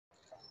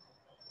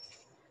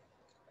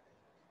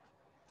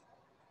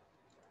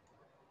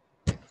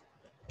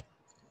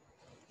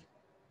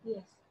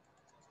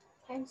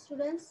And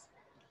students,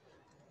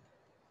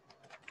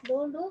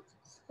 don't do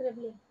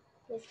scribbling.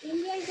 Yes,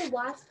 India is a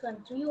vast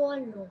country, you all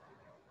know.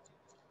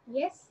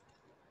 Yes,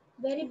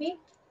 very big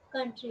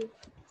country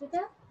with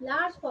a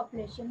large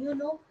population. You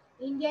know,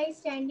 India is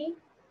standing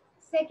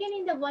second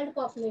in the world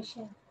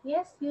population.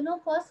 Yes, you know,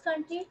 first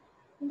country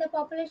in the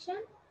population,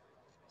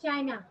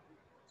 China.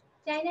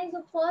 China is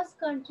the first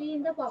country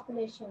in the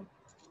population.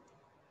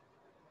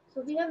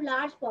 So we have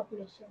large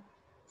population.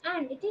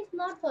 And it is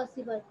not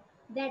possible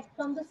that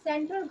from the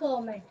central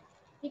government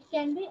it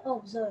can be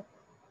observed.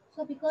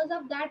 So because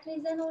of that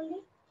reason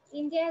only,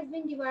 India has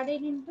been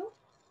divided into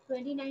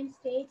 29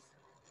 states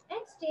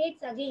and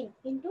states again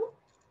into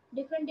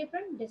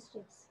different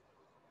districts.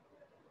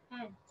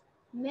 And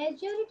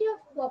majority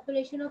of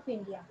population of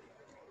India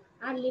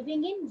are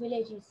living in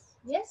villages.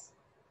 Yes,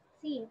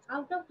 see,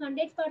 out of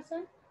 100%,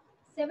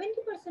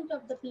 70%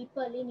 of the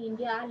people in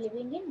India are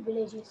living in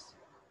villages.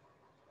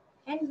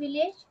 And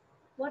village,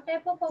 what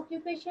type of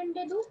occupation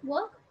they do?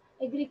 Work,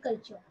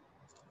 agriculture.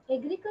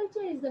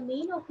 Agriculture is the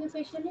main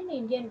occupation in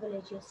Indian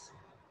villages.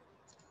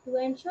 To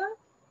ensure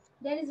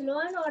there is law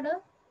and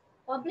order,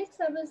 public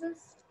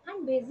services,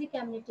 and basic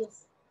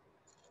amenities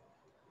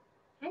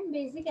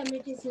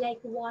like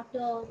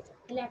water,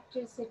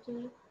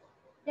 electricity.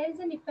 There is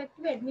an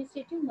effective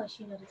administrative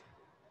machinery,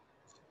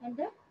 and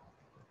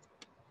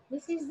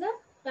this is the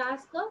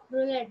task of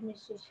rural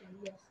administration.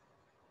 Yes,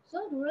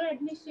 so rural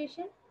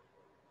administration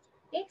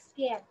takes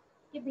care.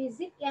 The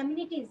basic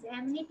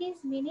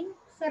amenities meaning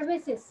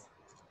services.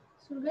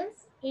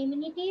 Students,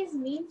 amenities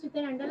means, you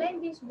can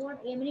underline this word,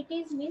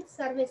 amenities means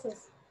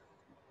services.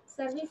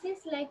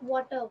 Services like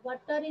water.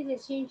 Water is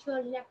essential,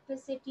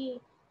 electricity,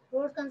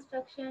 road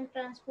construction,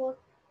 transport.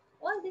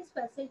 All these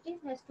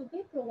facilities has to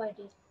be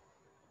provided.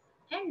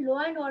 And law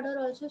and order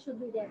also should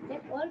be there.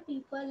 That all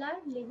people are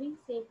living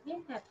safely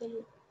and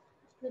happily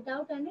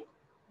without any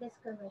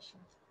discrimination.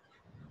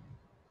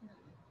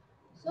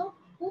 So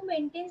who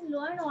maintains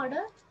law and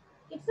order?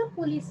 It's a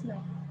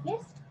policeman.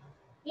 Yes.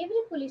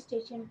 Every police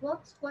station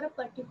works for a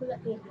particular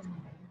area.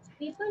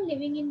 People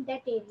living in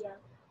that area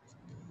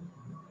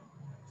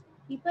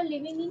People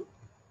living in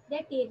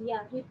that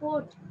area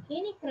report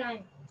any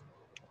crime,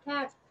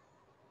 theft,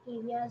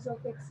 areas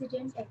of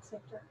accident, etc.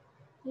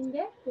 in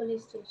their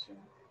police station.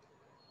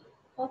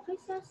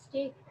 Officers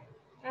take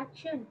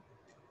action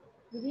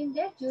within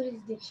their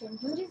jurisdiction.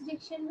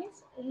 Jurisdiction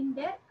means in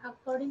their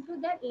according to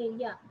their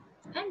area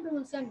and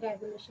rules and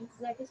regulations.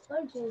 That is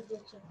called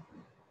jurisdiction.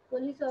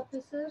 Police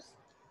officers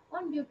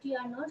on duty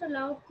are not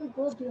allowed to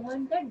go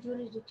beyond that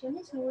jurisdiction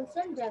is rules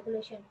and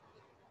regulation.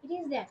 It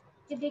is that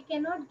they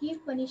cannot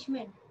give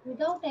punishment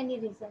without any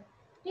reason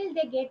till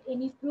they get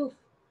any proof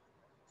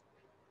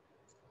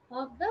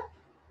of the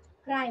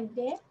crime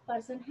their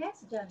person has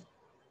done.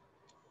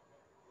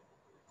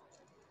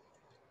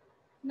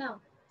 Now,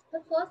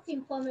 the first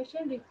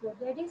information report,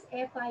 that is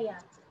FIR.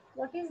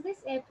 What is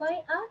this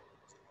FIR?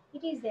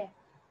 It is that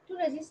to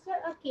register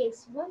a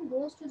case, one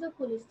goes to the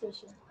police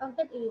station of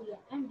that area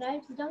and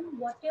writes down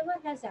whatever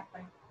has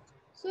happened.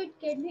 So it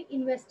can be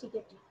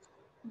investigated.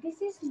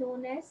 This is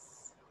known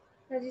as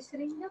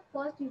registering the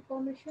first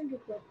information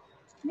report.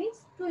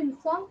 Means to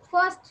inform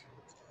first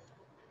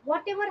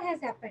whatever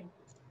has happened.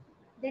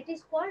 That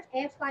is called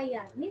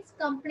FIR. Means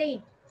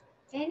complaint.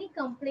 Any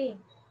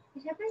complaint.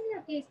 It happens in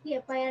a case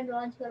the FIR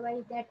launch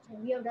karwai that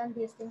we have done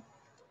this thing.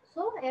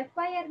 So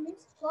FIR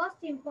means first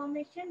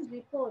information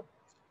report.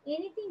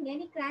 Anything,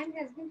 any crime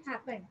has been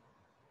happened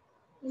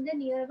in the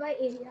nearby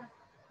area.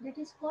 That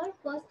is called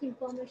first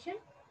information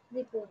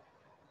report.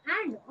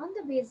 And on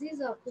the basis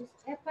of this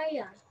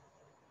FIR,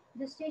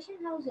 the station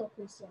house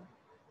officer,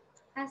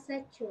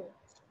 SHO,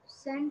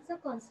 sends a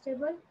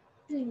constable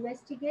to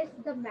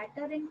investigate the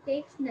matter and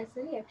takes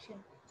necessary action.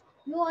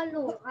 You all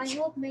know, I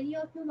hope many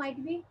of you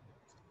might be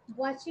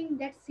watching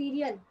that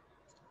serial,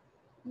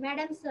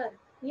 Madam Sir.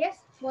 Yes,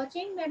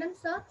 watching Madam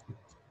Sir.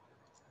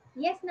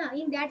 Yes, na,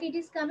 in that it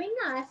is coming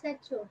na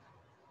SHO.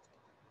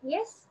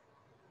 Yes,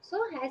 so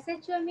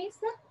SHO means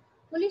the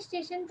police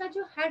station का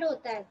जो head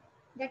होता है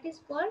that is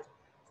called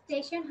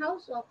station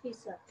house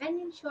officer,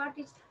 and in short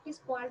it is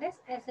called as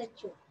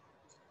SHO.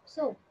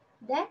 So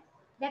that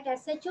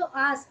SHO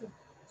asked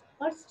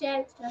or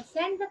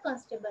send the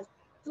constable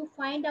to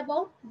find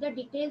about the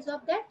details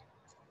of that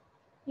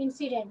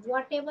incident,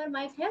 whatever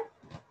might have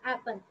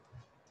happened.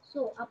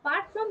 So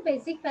apart from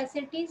basic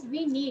facilities,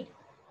 we need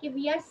that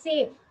we are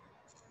safe,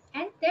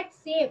 and that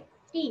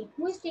safety,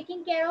 who is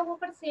taking care of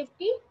our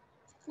safety?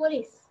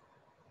 Police.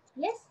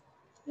 Yes,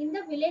 in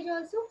the village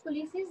also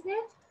police is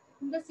there.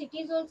 In the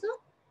cities also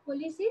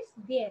police is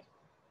there.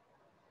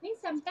 Means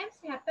sometimes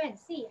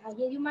happens. See,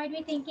 you might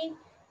be thinking,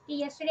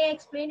 yesterday I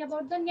explained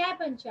about the Nyaya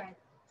Panchayat,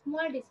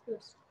 small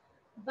disputes.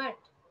 But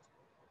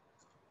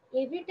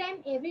every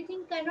time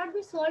everything cannot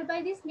be solved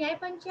by this Nyaya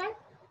Panchayat.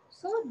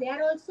 So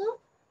there also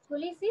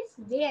police is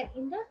there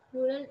in the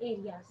rural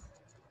areas.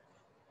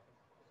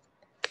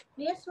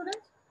 Clear,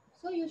 students?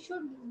 So you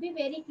should be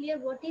very clear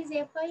what is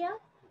FIR.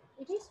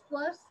 It is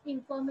first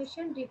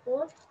information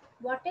report,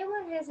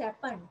 whatever has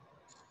happened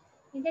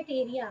in that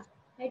area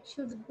It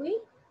should be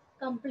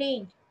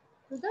complained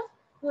to the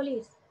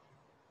police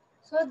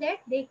so that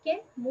they can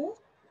move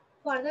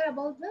further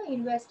about the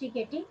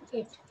investigating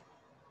it.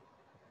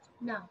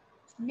 Now,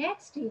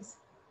 next is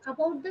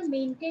about the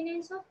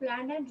maintenance of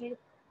land and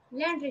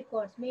land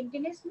records.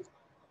 Maintenance,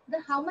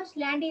 the how much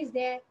land is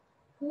there,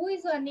 who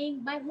is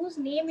earning, by whose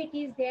name it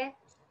is there.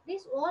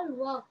 This all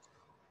work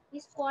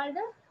is called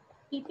the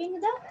keeping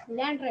the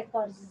land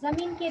records.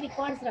 जमीन के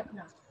records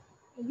रखना.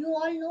 You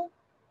all know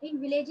in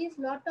villages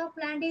lot of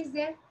land is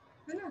there,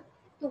 है ना?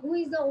 So who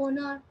is the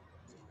owner?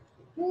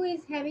 Who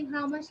is having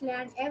how much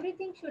land?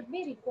 Everything should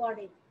be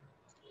recorded.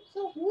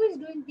 So who is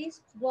doing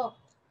this work?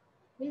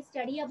 We'll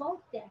study about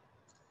that.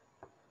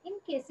 In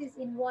cases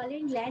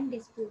involving land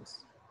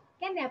disputes,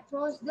 can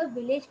approach the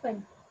village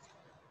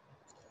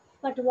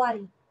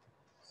patwari.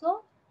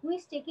 So, who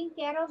is taking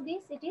care of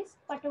this? It is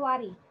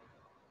patwari.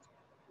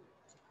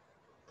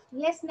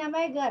 Yes,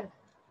 Namay Garg,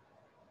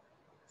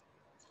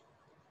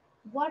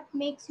 what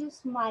makes you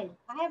smile?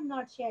 I have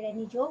not shared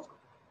any joke.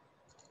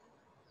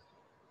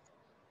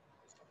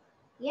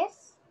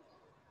 Yes,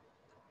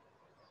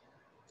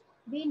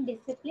 be in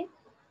discipline.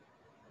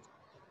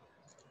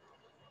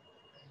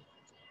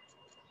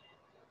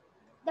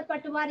 The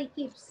patwari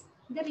keeps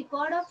the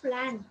record of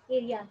land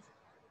areas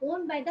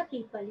owned by the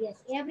people. Yes,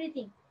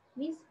 everything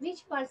means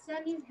which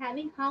person is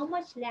having how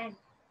much land.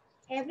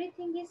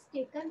 Everything is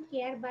taken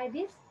care by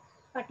this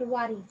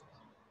patwari.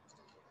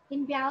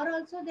 In Bihar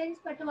also there is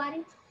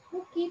Patwari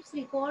who keeps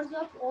records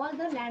of all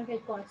the land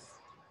records.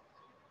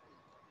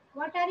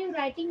 What are you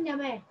writing,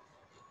 Namay?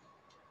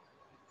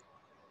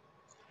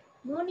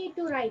 No need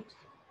to write.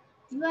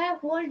 You have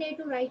whole day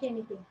to write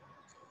anything.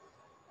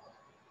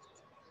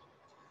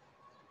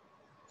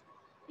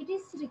 It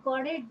is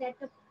recorded that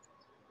the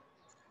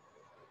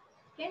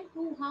can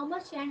who how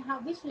much and how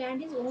which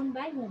land is owned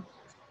by whom.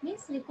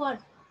 Means record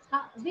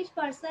which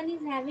person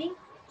is having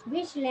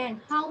which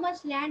land, how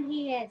much land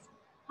he has,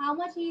 how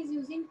much he is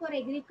using for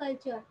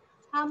agriculture,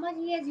 how much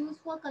he has used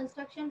for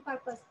construction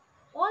purpose.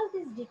 All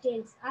these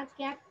details are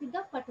kept with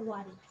the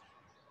Patwari.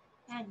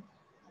 And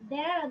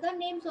there are other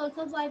names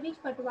also by which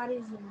Patwari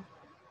is known.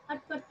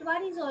 But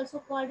Patwari is also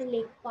called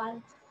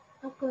Lekpal,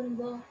 a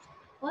Kungo,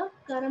 or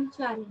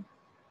Karamchari.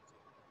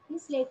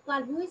 Means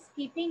Lekpal, who is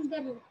keeping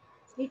the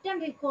written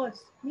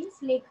records, means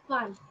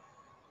Lekpal,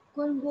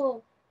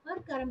 Kungo, or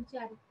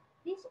Karamchari.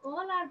 These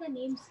all are the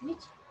names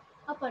which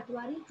a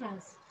Patwari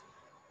has.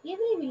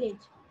 Every village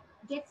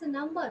gets a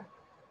number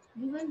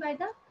given by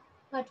the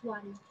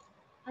Patwari,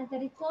 and the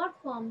record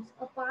forms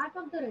a part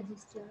of the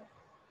register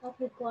of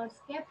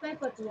records kept by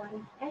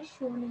Patwari as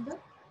shown in the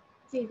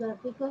figure.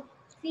 Because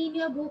see in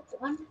your book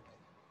on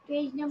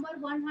page number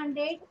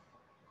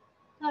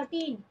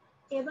 113,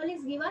 table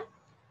is given.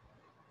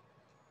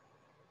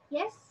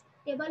 Yes,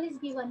 table is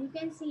given. You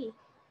can see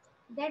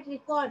that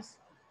records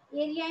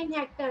area in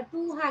hectare,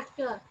 2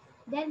 hectare.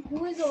 Then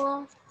who is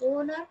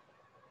owner?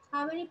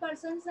 How many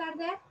persons are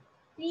there?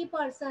 3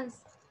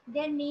 persons.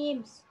 Their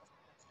names,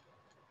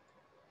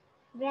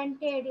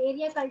 rented,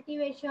 area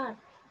cultivation.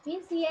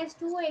 Means he has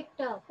 2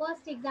 hectare.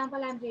 First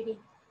example I am reading.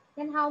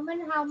 Then how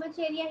much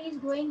area he is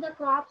growing the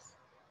crops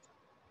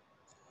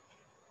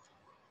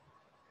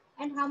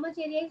and how much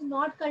area is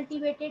not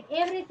cultivated.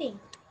 Everything.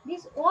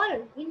 This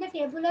all in the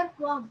tabular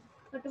form.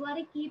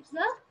 Patwari keeps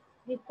the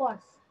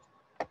records.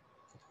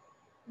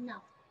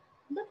 Now,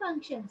 the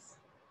functions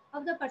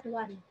of the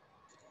Patwari.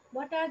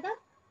 What are the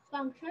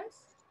functions?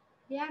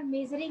 They are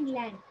measuring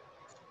land.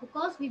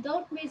 Because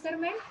without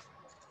measurement,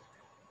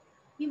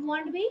 he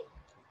won't be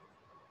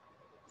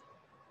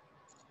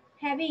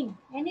having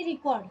any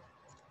record.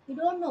 You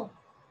don't know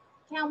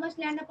how much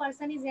land a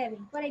person is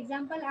having. For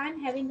example, I am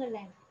having a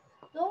land.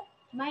 So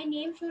my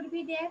name should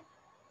be there.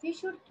 We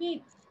should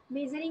keep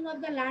measuring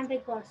of the land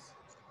records.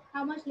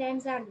 How much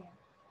lands are there?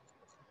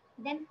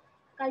 Then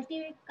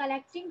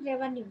collecting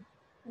revenue.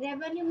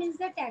 Revenue means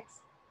the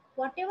tax.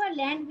 Whatever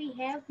land we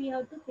have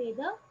to pay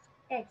the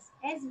tax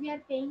as we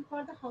are paying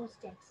for the house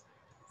tax.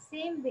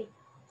 Same way,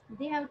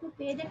 they have to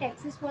pay the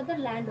taxes for the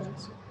land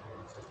also.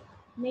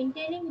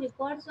 Maintaining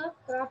records of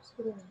crops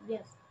grown.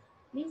 Yes,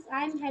 means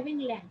I am having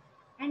land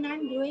and I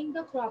am growing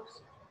the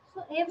crops.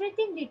 So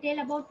everything detail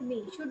about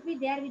me should be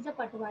there with the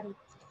patwari.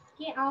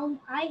 Okay,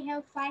 I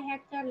have 5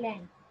 hectare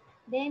land.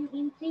 Then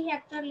in 3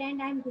 hectare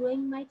land I am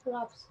growing my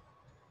crops.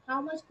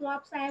 How much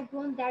crops I have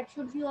grown that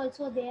should be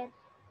also there.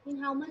 In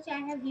how much I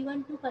have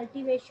given to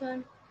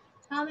cultivation.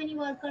 How many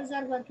workers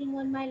are working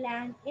on my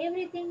land.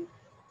 Everything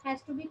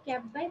has to be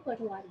kept by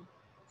patwari.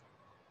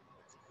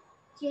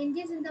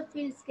 Changes in the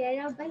fields carried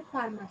out by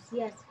farmers.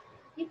 Yes,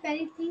 if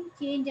anything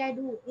change I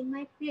do in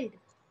my field,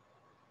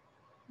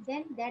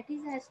 then that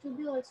is has to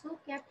be also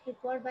kept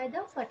record by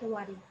the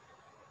patwari.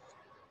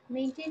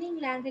 Maintaining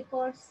land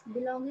records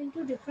belonging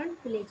to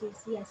different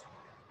villages. Yes,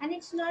 and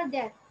it's not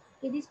that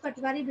this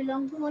patwari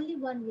belong to only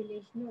one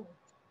village. No,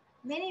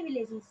 many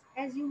villages,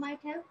 as you might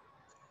have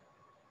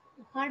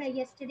heard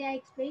yesterday I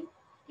explained.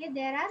 Okay,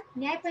 there are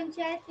Nyay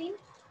Panchayat in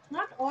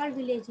not all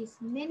villages,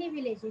 many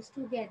villages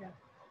together.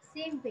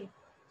 Same way.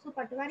 So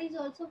patwari is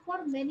also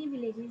for many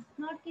villages,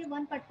 not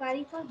one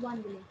patwari for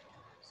one village.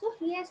 So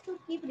he has to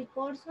keep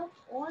records of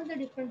all the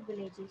different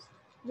villages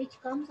which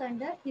comes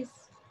under his,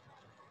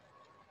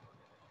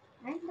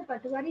 and the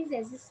patwari is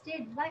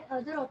assisted by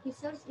other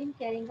officers in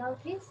carrying out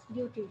his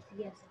duties.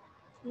 Yes,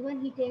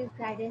 even he takes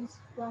guidance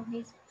from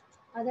his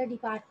other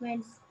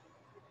departments,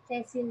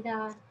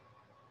 Tehsildar,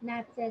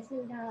 Nab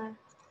Tehsildar,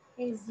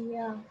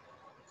 SDM.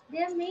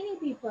 There are many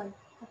people,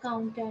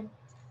 accountant,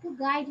 to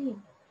guide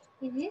him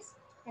in his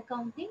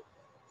accounting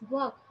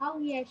work, how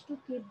he has to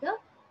keep the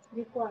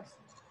records.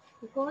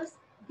 Because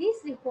these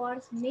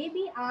records may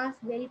be asked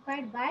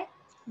verified by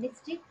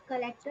district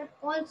collector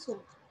also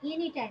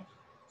anytime.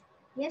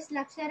 Yes,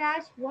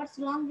 Laksharaj, what's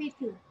wrong with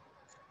you?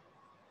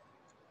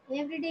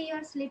 Every day you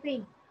are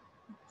sleeping.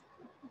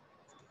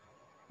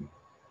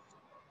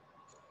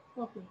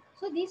 Okay.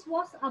 So this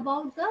was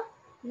about the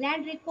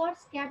land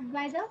records kept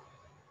by the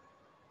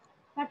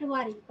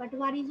Patwari.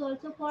 Patwari is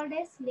also called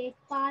as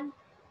Lekpal.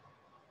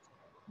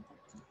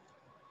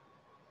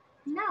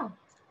 Now,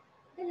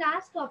 the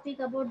last topic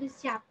about this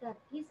chapter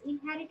is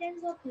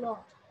inheritance of law.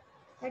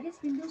 That is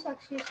Hindu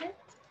Succession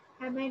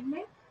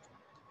Amendment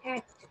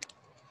Act.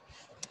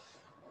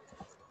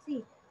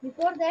 See,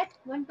 before that,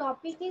 one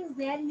topic is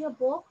there in your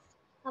book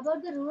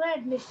about the rural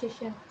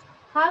administration,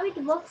 how it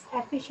works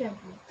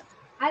efficiently.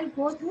 I'll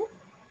go through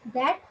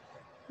that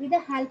with the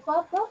help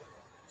of a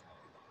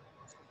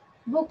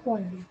book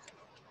only.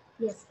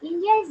 Yes,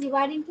 India is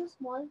divided into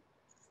small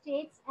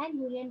states and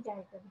union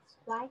territories.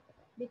 Why?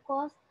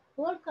 Because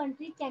whole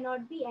country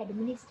cannot be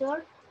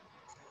administered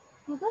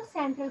to the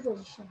central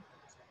position.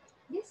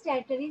 These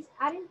territories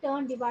are in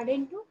turn divided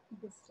into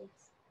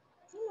districts.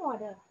 In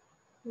order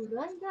to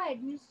run the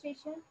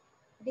administration,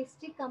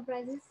 district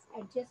comprises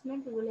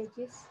adjustment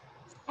villages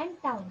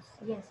and towns.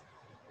 Yes.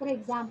 For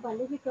example,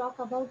 if we talk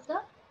about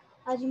the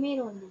Ajmer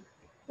only,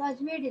 the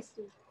Ajmer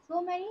district,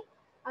 so many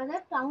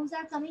other towns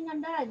are coming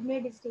under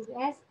Ajmer district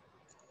as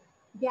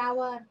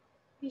Byawar,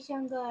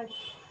 Kishangarh,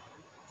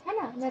 है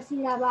ना,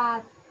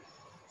 Nasirabad,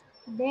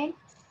 then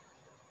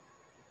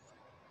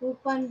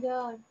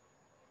Rupangarh,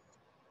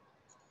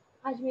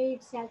 Ajmer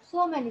itself,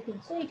 so many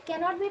things. So it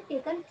cannot be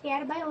taken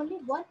care by only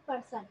one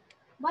person,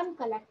 one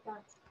collector.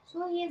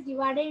 So he is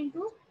divided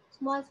into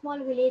small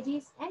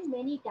villages and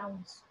many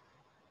towns.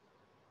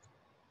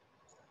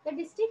 The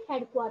district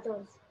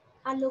headquarters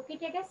are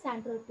located at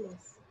central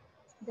place.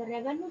 The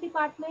revenue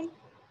department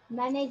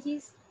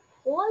manages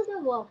all the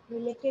work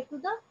related to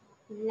the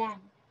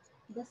land.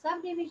 The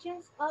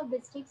subdivisions of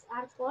districts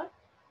are called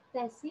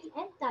tehsil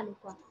and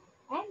taluka.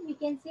 And we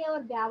can say our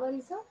Byawar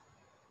is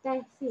a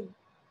tehsil.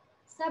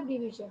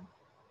 Subdivision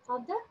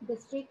of the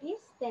district is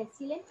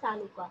tehsil and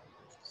taluka.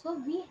 So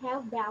we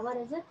have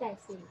Byawar as a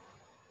tehsil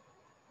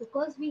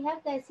because we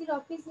have tehsil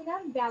office in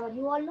our Byawar.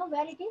 You all know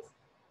where it is?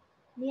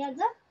 Near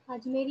the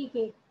Ajmeri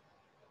gate.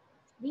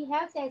 We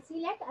have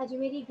tehsil at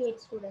Ajmeri gate,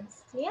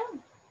 students. Clear?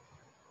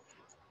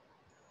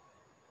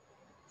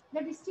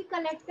 The district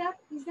collector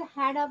is the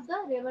head of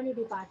the revenue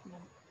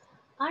department.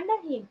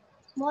 Under him,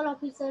 small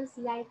officers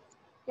like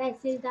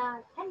Tehsildar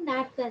and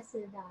Naib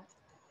Tehsildar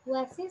who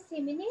assist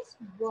him in his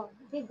work.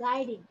 They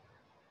guide him.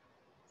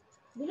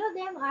 Below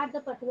them are the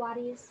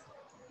Patwaris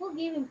who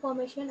give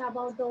information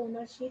about the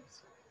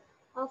ownerships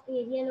of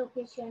area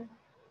location,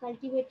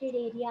 cultivated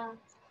area,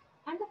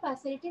 and the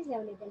facilities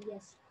available.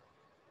 Yes.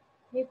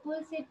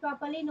 Vipul said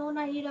properly, no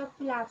need of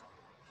clap.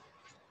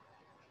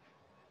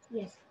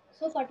 Yes.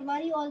 So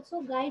Patwari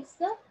also guides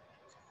the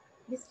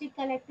district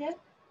collector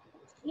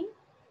in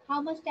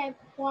how much type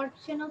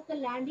portion of the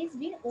land is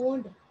being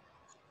owned.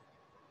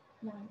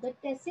 Now the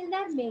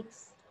Tehsildar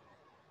makes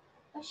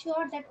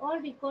assure that all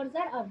records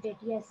are updated.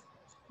 Yes.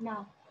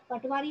 Now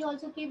Patwari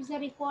also keeps the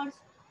records.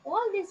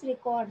 All these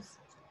records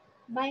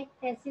by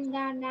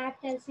Tehsildar, Nab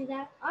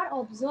Tehsildar are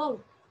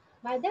observed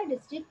by the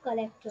district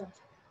collector.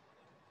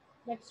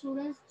 That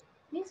students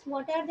means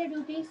what are the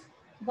duties?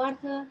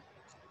 Birth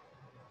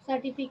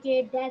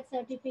certificate, death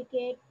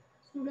certificate.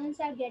 Students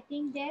are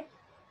getting their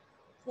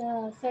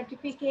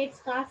certificates,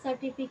 caste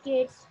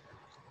certificates,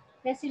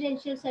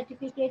 residential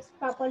certificates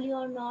properly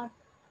or not.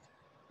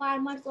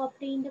 Farmers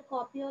obtain the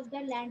copy of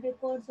their land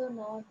records or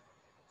not.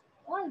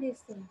 All these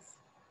things.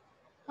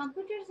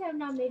 Computers have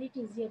now made it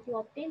easier to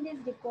obtain this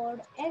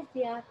record as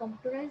they are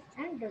computerized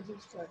and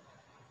registered.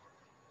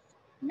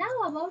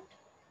 Now about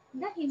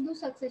the Hindu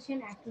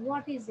Succession Act.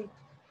 What is it?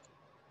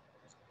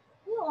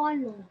 You all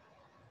know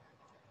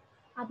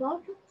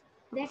about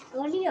that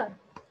earlier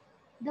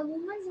the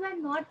women were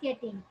not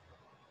getting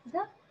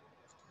the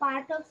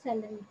part of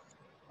salary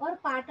or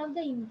part of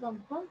the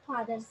income from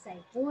father's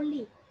side.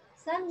 Only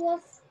son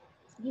was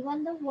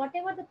given the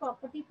whatever the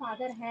property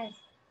father has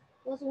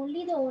was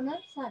only the owner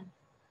son.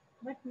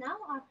 But now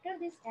after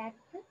this act,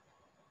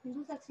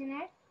 Hindu Succession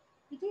Act,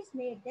 it is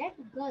made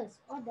that girls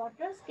or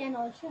daughters can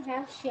also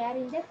have share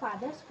in their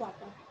father's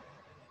property.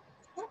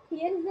 Now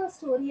here is a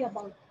story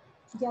about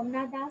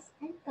Jamna Das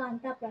and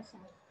Kanta Prasad.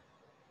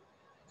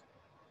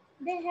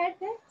 They had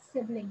their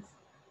siblings.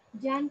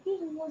 Janki,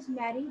 who was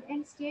married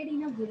and stayed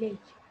in a village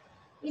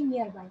in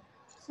nearby.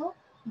 So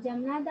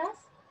Jamna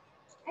Das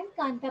and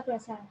Kanta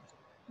Prasad.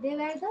 They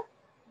were the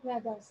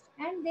brothers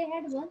and they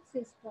had one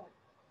sister,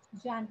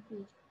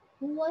 Janki,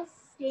 who was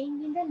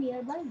staying in the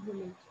nearby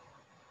village.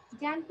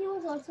 Janki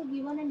was also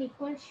given an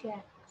equal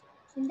share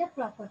in the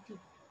property,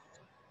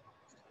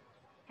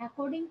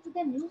 according to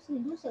the new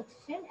Hindu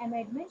Succession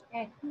Amendment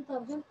Act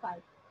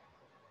 2005.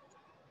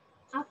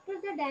 After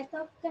the death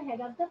of the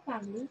head of the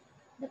family,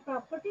 the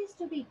property is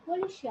to be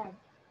equally shared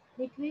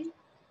between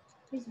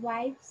his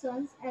wife,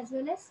 sons, as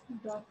well as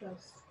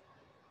daughters.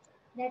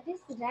 That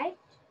is right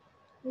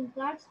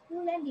regards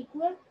full and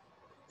equal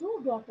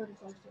to daughters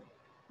also.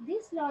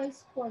 This law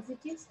is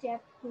positive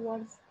step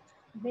towards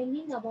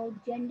bringing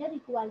about gender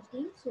equality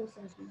in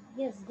society.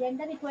 Yes,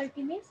 gender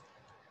equality means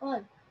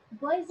all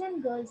boys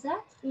and girls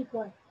are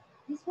equal.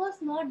 This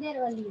was not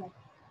there earlier,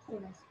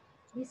 students.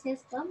 This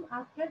has come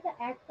after the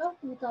Act of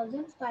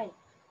 2005.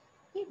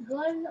 A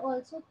girl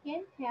also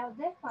can have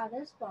their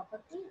father's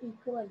property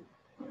equally.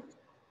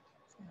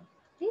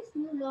 This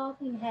new law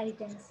of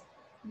inheritance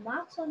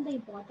marks on the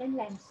important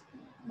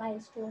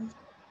milestone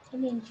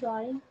in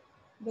ensuring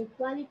the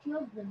equality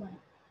of women,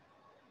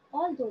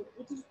 although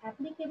it is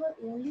applicable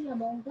only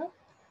among the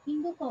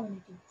Hindu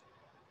community.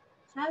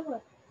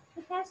 However,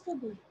 it has to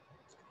be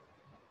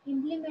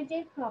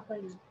implemented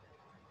properly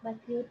by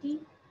creating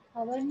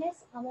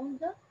awareness among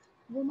the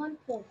women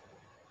folk,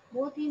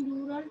 both in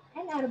rural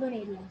and urban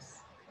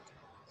areas,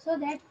 so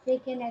that they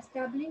can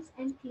establish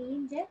and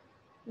claim their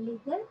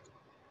legal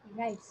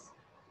rights.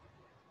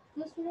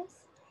 So students,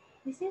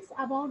 this is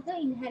about the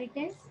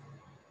inheritance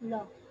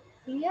law.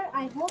 Clear?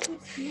 I hope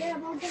it's clear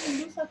about the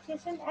Hindu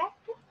Succession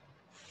Act.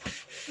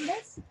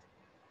 Students,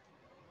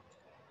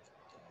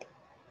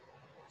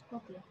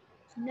 okay.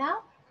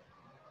 Now,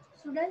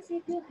 students,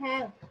 if you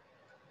have